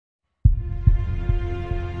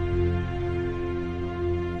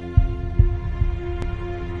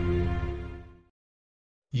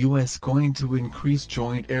U.S. going to increase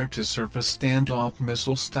joint air-to-surface standoff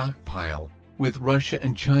missile stockpile, with Russia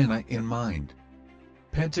and China in mind.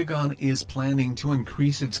 Pentagon is planning to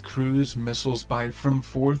increase its cruise missiles buy from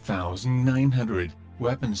 4,900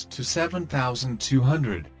 weapons to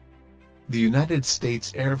 7,200. The United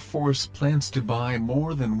States Air Force plans to buy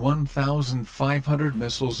more than 1,500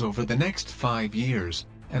 missiles over the next 5 years,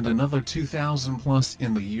 and another 2,000 plus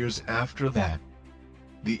in the years after that.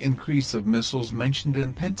 The increase of missiles mentioned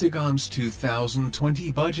in Pentagon's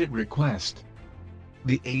 2020 budget request.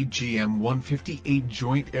 The AGM-158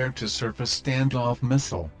 Joint Air-to-Surface Standoff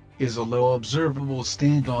Missile is a low observable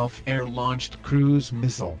standoff air-launched cruise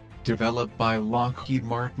missile, developed by Lockheed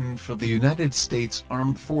Martin for the United States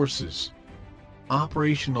Armed Forces.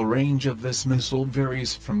 Operational range of this missile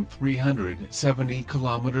varies from 370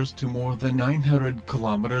 kilometers to more than 900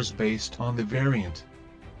 kilometers based on the variant.